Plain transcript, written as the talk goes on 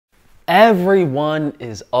Everyone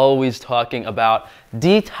is always talking about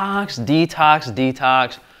detox, detox,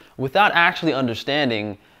 detox, without actually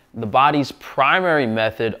understanding the body's primary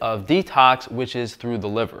method of detox, which is through the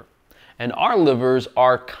liver. And our livers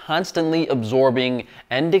are constantly absorbing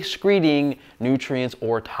and excreting nutrients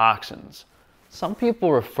or toxins. Some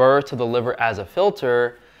people refer to the liver as a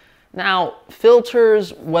filter. Now,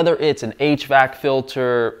 filters, whether it's an HVAC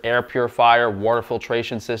filter, air purifier, water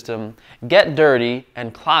filtration system, get dirty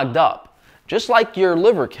and clogged up, just like your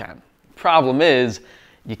liver can. Problem is,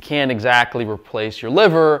 you can't exactly replace your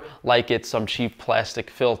liver like it's some cheap plastic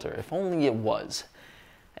filter. If only it was.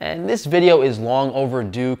 And this video is long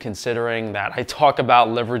overdue, considering that I talk about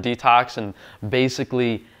liver detox in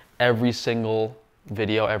basically every single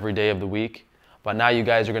video every day of the week. But now you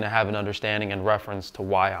guys are going to have an understanding and reference to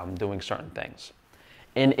why I'm doing certain things.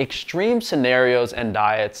 In extreme scenarios and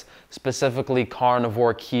diets, specifically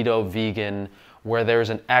carnivore, keto, vegan, where there's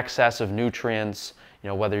an excess of nutrients,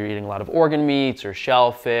 whether you're eating a lot of organ meats or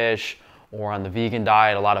shellfish, or on the vegan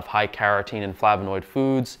diet, a lot of high carotene and flavonoid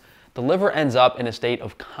foods, the liver ends up in a state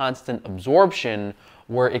of constant absorption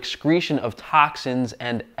where excretion of toxins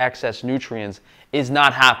and excess nutrients is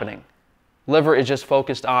not happening. Liver is just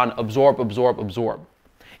focused on absorb, absorb, absorb.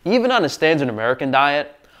 Even on a standard American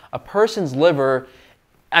diet, a person's liver,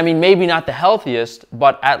 maybe not the healthiest,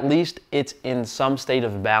 but at least it's in some state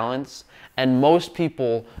of balance. And most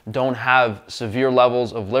people don't have severe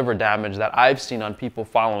levels of liver damage that I've seen on people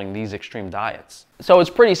following these extreme diets. So it's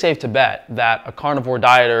pretty safe to bet that a carnivore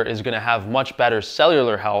dieter is going to have much better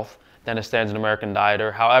cellular health than a standard American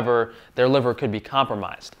dieter. However, their liver could be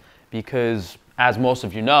compromised because, as most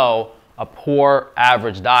of you know, a poor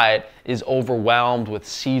average diet is overwhelmed with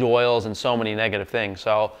seed oils and so many negative things.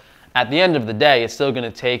 So at the end of the day, it's still going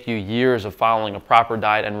to take you years of following a proper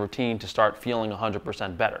diet and routine to start feeling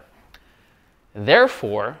 100% better.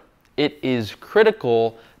 Therefore, it is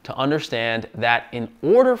critical to understand that in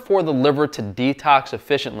order for the liver to detox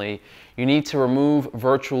efficiently, you need to remove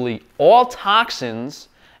virtually all toxins,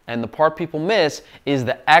 and the part people miss is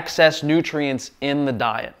the excess nutrients in the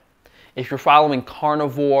diet. If you're following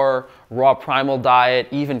carnivore, raw primal diet,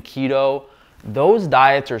 even keto, those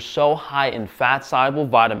diets are so high in fat-soluble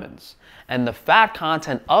vitamins, and the fat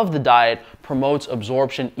content of the diet promotes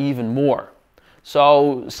absorption even more.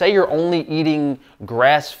 So say you're only eating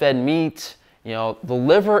grass-fed meat, the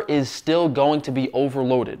liver is still going to be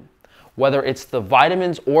overloaded, whether it's the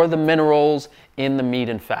vitamins or the minerals in the meat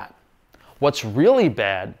and fat. What's really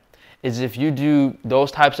bad is if you do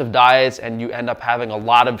those types of diets and you end up having a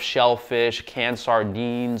lot of shellfish, canned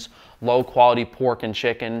sardines, low-quality pork and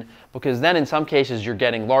chicken, because then in some cases you're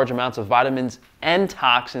getting large amounts of vitamins and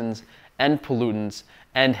toxins and pollutants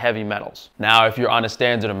and heavy metals. Now, if you're on a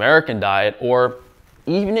standard American diet, or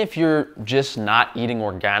even if you're just not eating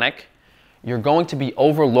organic, you're going to be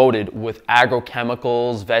overloaded with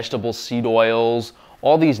agrochemicals, vegetable seed oils,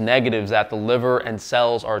 all these negatives that the liver and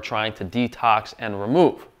cells are trying to detox and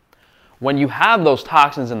remove. When you have those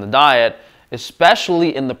toxins in the diet,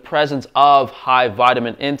 especially in the presence of high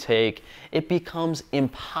vitamin intake, it becomes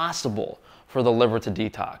impossible for the liver to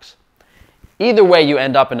detox. Either way, you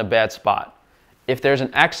end up in a bad spot. If there's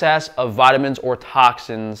an excess of vitamins or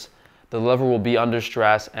toxins, the liver will be under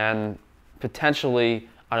stress and potentially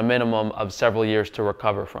on a minimum of several years to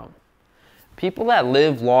recover from. People that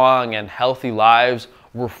live long and healthy lives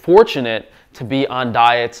were fortunate to be on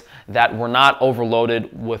diets that were not overloaded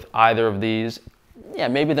with either of these. Yeah,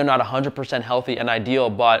 maybe they're not 100% healthy and ideal,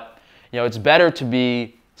 but it's better to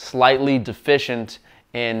be slightly deficient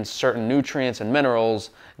in certain nutrients and minerals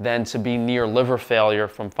than to be near liver failure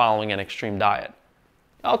from following an extreme diet.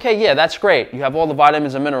 Okay, yeah, that's great. You have all the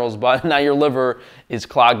vitamins and minerals, but now your liver is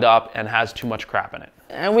clogged up and has too much crap in it.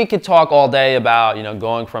 And we could talk all day about,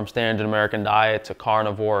 going from standard American diet to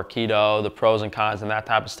carnivore, keto, the pros and cons and that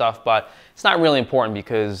type of stuff, but it's not really important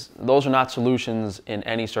because those are not solutions in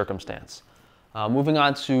any circumstance. Moving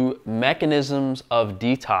on to mechanisms of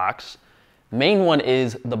detox. Main one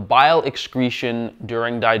is the bile excretion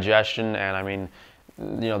during digestion, and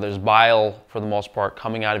there's bile for the most part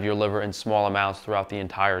coming out of your liver in small amounts throughout the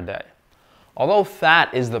entire day. Although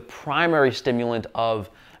fat is the primary stimulant of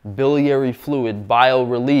biliary fluid bile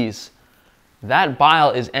release, that bile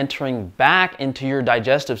is entering back into your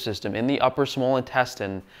digestive system in the upper small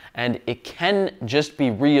intestine, and it can just be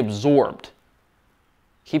reabsorbed.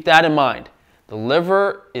 Keep that in mind. The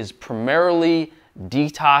liver is primarily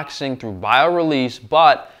detoxing through bile release,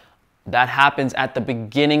 but that happens at the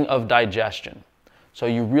beginning of digestion. So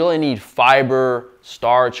you really need fiber,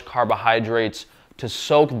 starch, carbohydrates to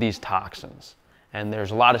soak these toxins. And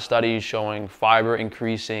there's a lot of studies showing fiber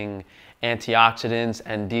increasing antioxidants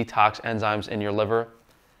and detox enzymes in your liver?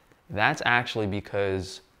 That's actually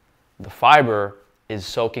because the fiber is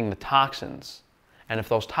soaking the toxins. And if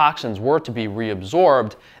those toxins were to be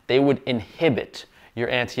reabsorbed, they would inhibit your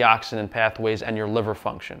antioxidant pathways and your liver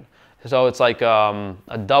function. So it's like a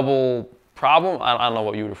double problem. I don't know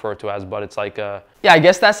what you would refer to as, but it's like yeah, I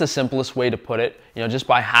guess that's the simplest way to put it. You know, just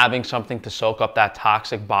by having something to soak up that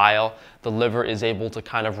toxic bile, the liver is able to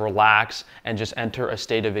kind of relax and just enter a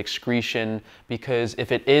state of excretion, because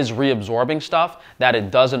if it is reabsorbing stuff that it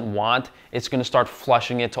doesn't want, it's going to start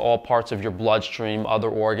flushing it to all parts of your bloodstream, other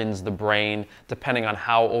organs, the brain, depending on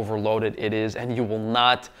how overloaded it is, and you will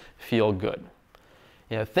not feel good.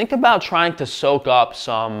 You know, think about trying to soak up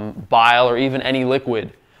some bile or even any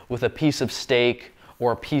liquid with a piece of steak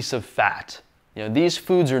or a piece of fat. You know, these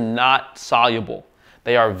foods are not soluble.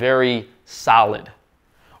 They are very solid.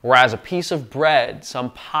 Whereas a piece of bread,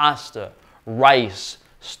 some pasta, rice,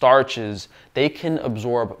 starches, they can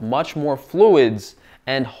absorb much more fluids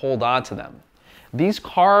and hold on to them. These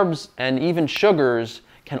carbs and even sugars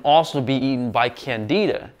can also be eaten by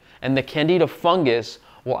candida, and the candida fungus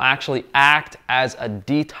will actually act as a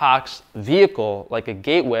detox vehicle, like a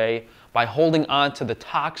gateway, by holding on to the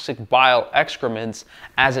toxic bile excrements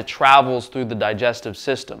as it travels through the digestive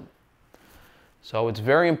system. So it's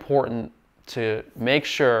very important to make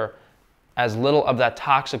sure as little of that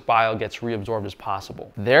toxic bile gets reabsorbed as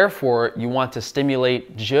possible. Therefore, you want to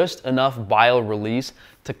stimulate just enough bile release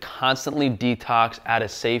to constantly detox at a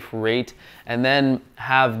safe rate, and then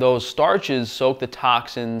have those starches soak the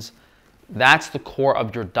toxins. That's the core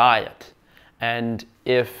of your diet. And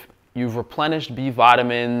if you've replenished B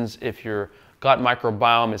vitamins, if your gut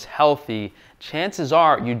microbiome is healthy, chances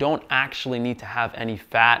are you don't actually need to have any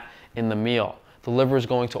fat in the meal. The liver is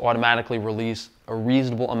going to automatically release a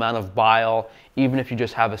reasonable amount of bile, even if you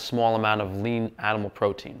just have a small amount of lean animal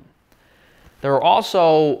protein. There are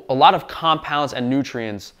also a lot of compounds and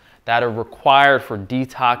nutrients that are required for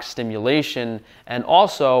detox stimulation, and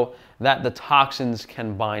also that the toxins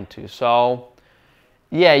can bind to. So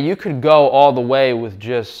yeah, you could go all the way with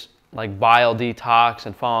just like bile detox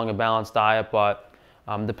and following a balanced diet, but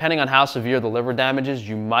depending on how severe the liver damage is,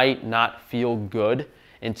 you might not feel good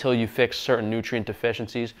until you fix certain nutrient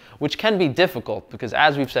deficiencies, which can be difficult because,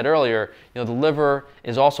 as we've said earlier, the liver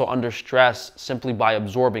is also under stress simply by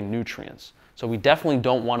absorbing nutrients. So we definitely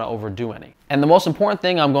don't want to overdo any. And the most important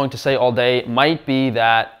thing I'm going to say all day might be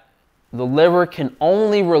that the liver can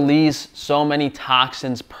only release so many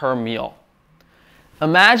toxins per meal.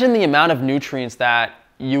 Imagine the amount of nutrients that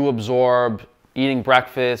you absorb eating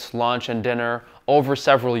breakfast, lunch, and dinner over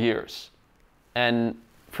several years. And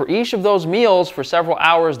for each of those meals, for several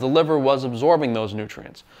hours, the liver was absorbing those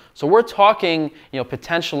nutrients. So we're talking,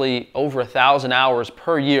 potentially over 1,000 hours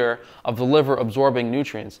per year of the liver absorbing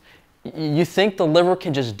nutrients. You think the liver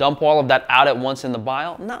can just dump all of that out at once in the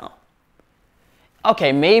bile? No.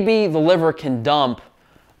 Okay, maybe the liver can dump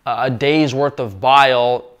a day's worth of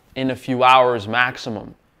bile in a few hours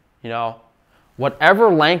maximum. Whatever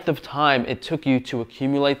length of time it took you to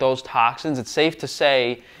accumulate those toxins, it's safe to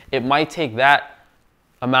say it might take that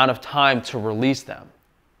amount of time to release them.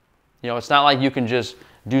 It's not like you can just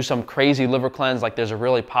do some crazy liver cleanse. Like there's a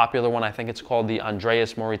really popular one, I think it's called the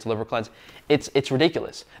Andreas Moritz liver cleanse. It's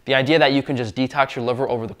ridiculous. The idea that you can just detox your liver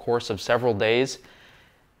over the course of several days,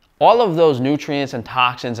 all of those nutrients and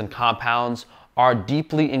toxins and compounds are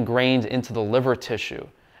deeply ingrained into the liver tissue.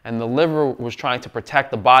 And the liver was trying to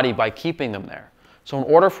protect the body by keeping them there. So in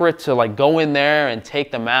order for it to go in there and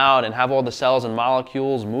take them out and have all the cells and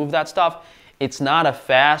molecules move that stuff, it's not a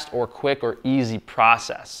fast or quick or easy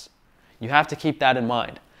process. You have to keep that in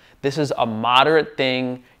mind. This is a moderate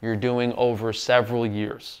thing you're doing over several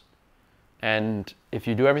years. And if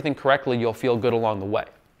you do everything correctly, you'll feel good along the way.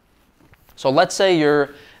 So let's say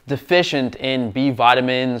you're deficient in B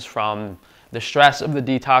vitamins from the stress of the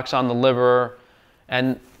detox on the liver.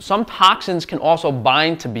 And some toxins can also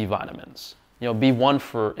bind to B vitamins. B1,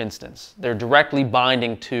 for instance. They're directly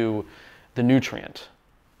binding to the nutrient.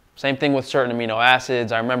 Same thing with certain amino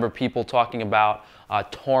acids. I remember people talking about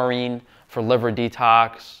taurine for liver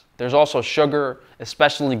detox. There's also sugar,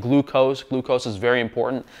 especially glucose. Glucose is very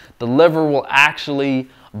important. The liver will actually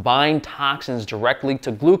bind toxins directly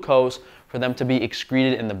to glucose for them to be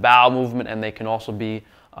excreted in the bowel movement, and they can also be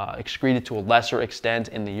excreted to a lesser extent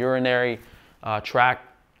in the urinary tract.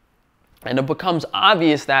 And it becomes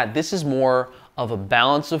obvious that this is more of a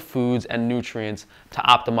balance of foods and nutrients to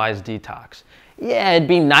optimize detox. Yeah, it'd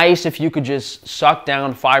be nice if you could just suck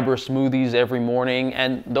down fiber smoothies every morning,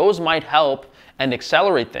 and those might help and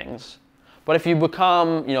accelerate things. But if you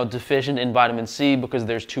become, deficient in vitamin C because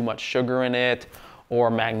there's too much sugar in it, or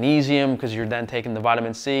magnesium because you're then taking the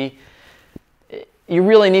vitamin C. You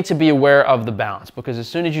really need to be aware of the balance, because as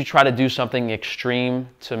soon as you try to do something extreme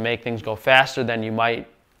to make things go faster, then you might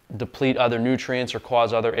deplete other nutrients or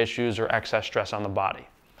cause other issues or excess stress on the body.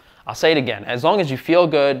 I'll say it again, as long as you feel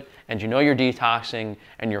good and you know you're detoxing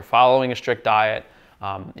and you're following a strict diet,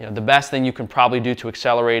 the best thing you can probably do to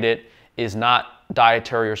accelerate it is not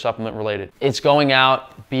dietary or supplement related. It's going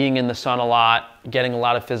out, being in the sun a lot, getting a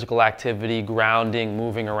lot of physical activity, grounding,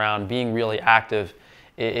 moving around, being really active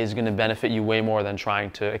is going to benefit you way more than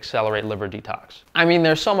trying to accelerate liver detox. I mean,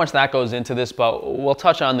 there's so much that goes into this, but we'll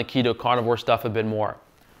touch on the keto carnivore stuff a bit more.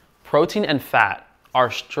 Protein and fat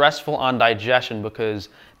are stressful on digestion because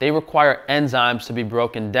they require enzymes to be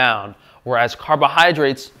broken down, whereas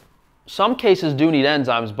carbohydrates, some cases do need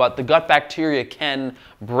enzymes, but the gut bacteria can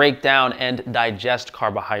break down and digest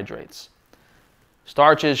carbohydrates.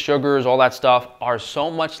 Starches, sugars, all that stuff are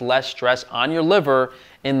so much less stress on your liver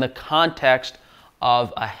in the context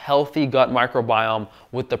of a healthy gut microbiome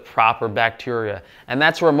with the proper bacteria. And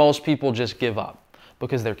that's where most people just give up,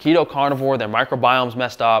 because they're keto carnivore, their microbiome's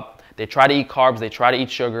messed up, they try to eat carbs, they try to eat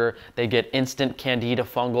sugar, they get instant candida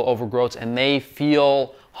fungal overgrowths, and they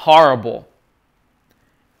feel horrible.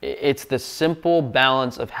 It's the simple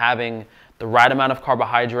balance of having the right amount of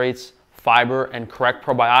carbohydrates, fiber, and correct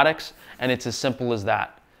probiotics, and it's as simple as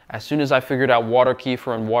that. As soon as I figured out water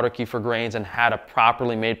kefir and water kefir grains and had a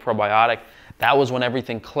properly made probiotic, that was when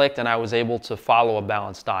everything clicked and I was able to follow a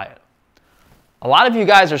balanced diet. A lot of you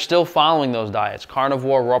guys are still following those diets,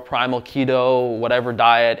 carnivore, raw primal, keto, whatever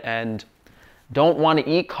diet, and don't want to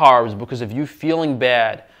eat carbs because of you feeling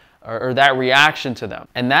bad or that reaction to them.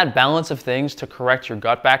 And that balance of things to correct your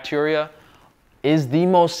gut bacteria is the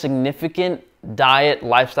most significant diet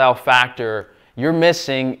lifestyle factor you're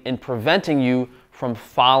missing in preventing you from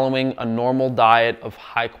following a normal diet of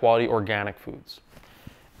high quality organic foods.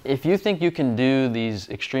 If you think you can do these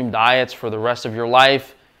extreme diets for the rest of your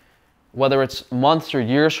life, whether it's months or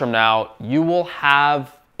years from now, you will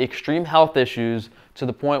have extreme health issues to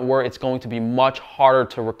the point where it's going to be much harder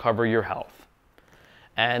to recover your health.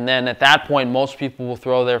 And then at that point, most people will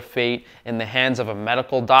throw their fate in the hands of a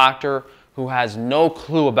medical doctor who has no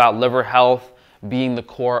clue about liver health being the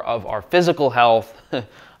core of our physical health,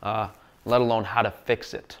 let alone how to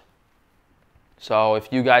fix it. So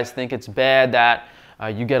if you guys think it's bad that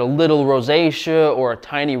you get a little rosacea or a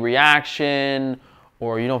tiny reaction,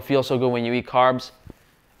 or you don't feel so good when you eat carbs,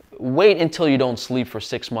 wait until you don't sleep for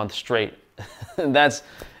 6 months straight. There's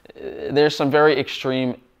some very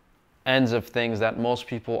extreme ends of things that most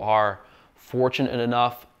people are fortunate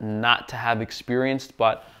enough not to have experienced,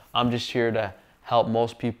 but I'm just here to help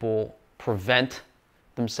most people prevent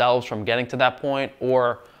themselves from getting to that point,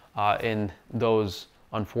 or in those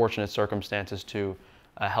unfortunate circumstances to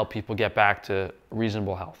help people get back to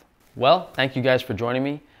reasonable health. Well, thank you guys for joining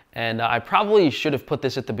me. And I probably should have put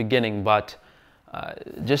this at the beginning, but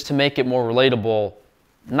just to make it more relatable,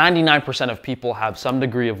 99% of people have some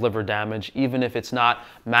degree of liver damage, even if it's not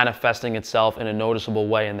manifesting itself in a noticeable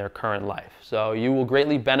way in their current life. So you will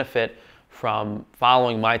greatly benefit from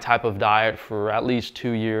following my type of diet for at least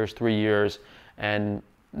 2 years, 3 years, and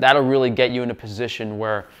that'll really get you in a position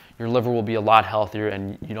where your liver will be a lot healthier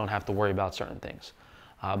and you don't have to worry about certain things.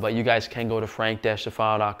 But you guys can go to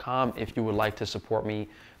frank-tufano.com if you would like to support me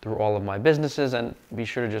through all of my businesses, and be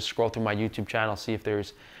sure to just scroll through my YouTube channel, see if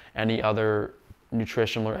there's any other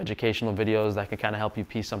nutritional or educational videos that can kind of help you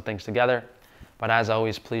piece some things together. But as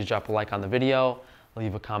always, please drop a like on the video,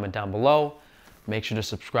 leave a comment down below, make sure to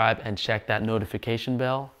subscribe and check that notification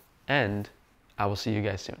bell, and I will see you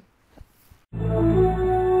guys soon.